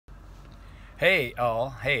Hey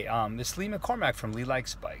all, hey, it's Lee McCormack from Lee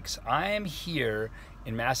Likes Bikes. I am here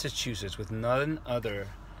in Massachusetts with none other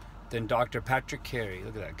than Dr. Patrick Carey.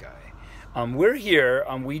 Look at that guy. We're here,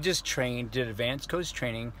 we just did advanced coach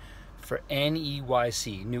training for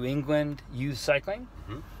NEYC, New England Youth Cycling.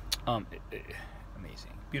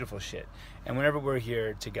 Amazing, beautiful shit. And whenever we're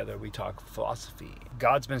here together, we talk philosophy.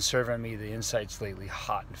 God's been serving me the insights lately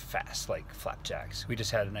hot and fast, like flapjacks. We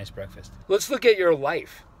just had a nice breakfast. Let's look at your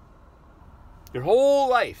life. Your whole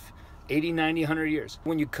life, 80, 90, 100 years.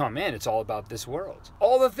 When you come in, it's all about this world.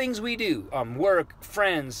 All the things we do, work,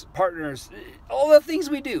 friends, partners, all the things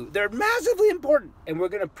we do, they're massively important. And we're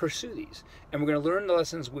going to pursue these. And we're going to learn the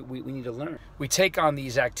lessons we need to learn. We take on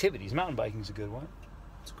these activities. Mountain biking is a good one.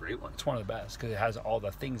 It's a great one. It's one of the best because it has all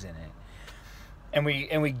the things in it. And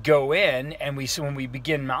we go in, and so when we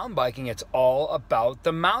begin mountain biking, it's all about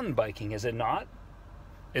the mountain biking, is it not?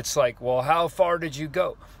 It's like, well, how far did you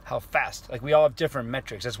go? How fast? Like, we all have different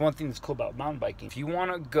metrics. That's one thing that's cool about mountain biking. If you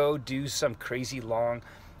want to go do some crazy, long,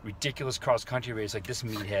 ridiculous cross-country race like this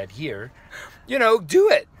meathead here, do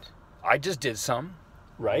it. I just did some,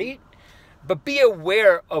 right? But be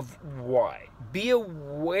aware of why. Be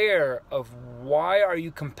aware of why are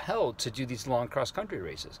you compelled to do these long cross-country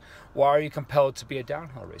races? Why are you compelled to be a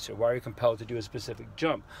downhill racer? Why are you compelled to do a specific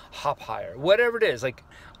jump, hop higher, whatever it is? Like,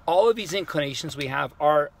 all of these inclinations we have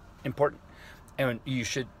are important, and you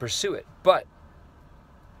should pursue it. But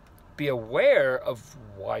be aware of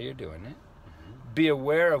why you're doing it. Be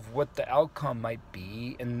aware of what the outcome might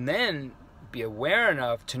be, and then be aware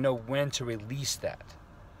enough to know when to release that.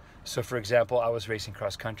 So, for example, I was racing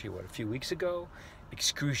cross-country, a few weeks ago,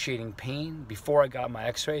 excruciating pain before I got my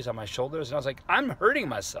x-rays on my shoulders, and I was like, I'm hurting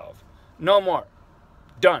myself. No more.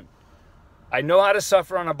 Done. I know how to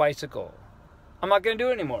suffer on a bicycle. I'm not going to do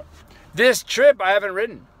it anymore. This trip, I haven't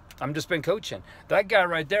ridden. I've just been coaching. That guy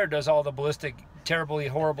right there does all the ballistic, terribly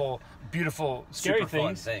horrible, beautiful, scary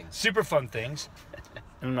things. Super fun things.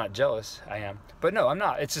 And I'm not jealous. I am. But no, I'm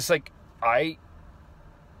not. It's just like, I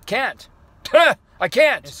can't. I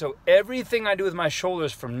can't. And so everything I do with my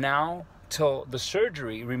shoulders from now till the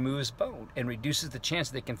surgery removes bone and reduces the chance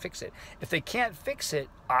they can fix it. If they can't fix it,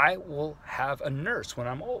 I will have a nurse when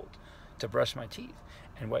I'm old to brush my teeth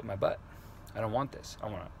and wipe my butt. I don't want this. I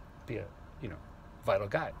want to be a, vital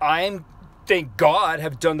guy. Thank God,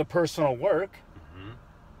 have done the personal work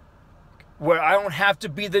where I don't have to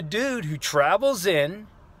be the dude who travels in,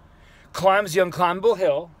 climbs the unclimbable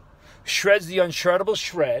hill, shreds the unshreddable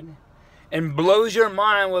shred, and blows your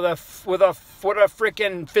mind with what a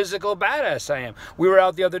freaking physical badass I am. We were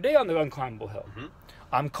out the other day on the unclimbable hill.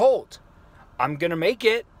 I'm cold. I'm gonna make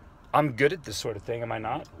it. I'm good at this sort of thing, am I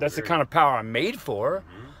not? That's the kind of power I'm made for.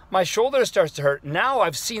 My shoulder starts to hurt. Now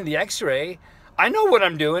I've seen the x-ray. I know what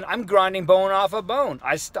I'm doing. I'm grinding bone off a bone.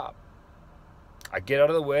 I stop. I get out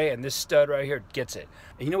of the way, and this stud right here gets it.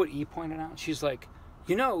 And you know what E pointed out? She's like,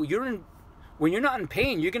 when you're not in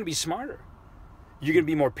pain, you're going to be smarter. You're going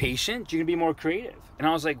to be more patient. You're going to be more creative. And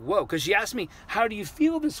I was like, whoa, because she asked me, how do you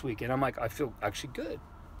feel this week? And I'm like, I feel actually good.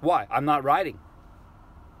 Why? I'm not riding.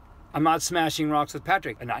 I'm not smashing rocks with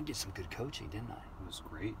Patrick. And I did some good coaching, didn't I? It was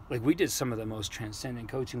great. Like, we did some of the most transcendent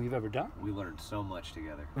coaching we've ever done. We learned so much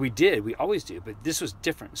together. We did. We always do. But this was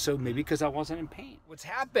different. So maybe because I wasn't in pain. What's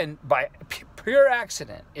happened by pure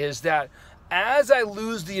accident is that as I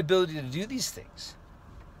lose the ability to do these things,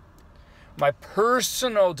 my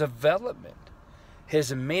personal development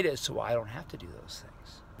has made it so I don't have to do those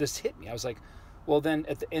things. This hit me. I was like, well, then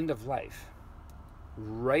at the end of life,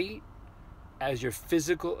 right as your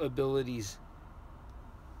physical abilities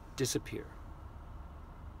disappear,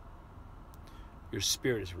 your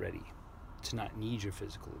spirit is ready to not need your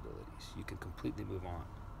physical abilities. You can completely move on.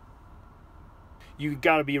 You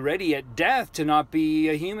got to be ready at death to not be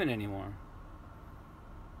a human anymore.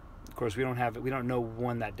 Of course, we don't know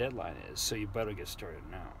when that deadline is, so you better get started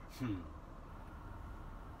now.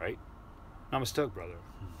 Right? Namaste, brother.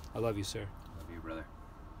 I love you, sir. Love you, brother.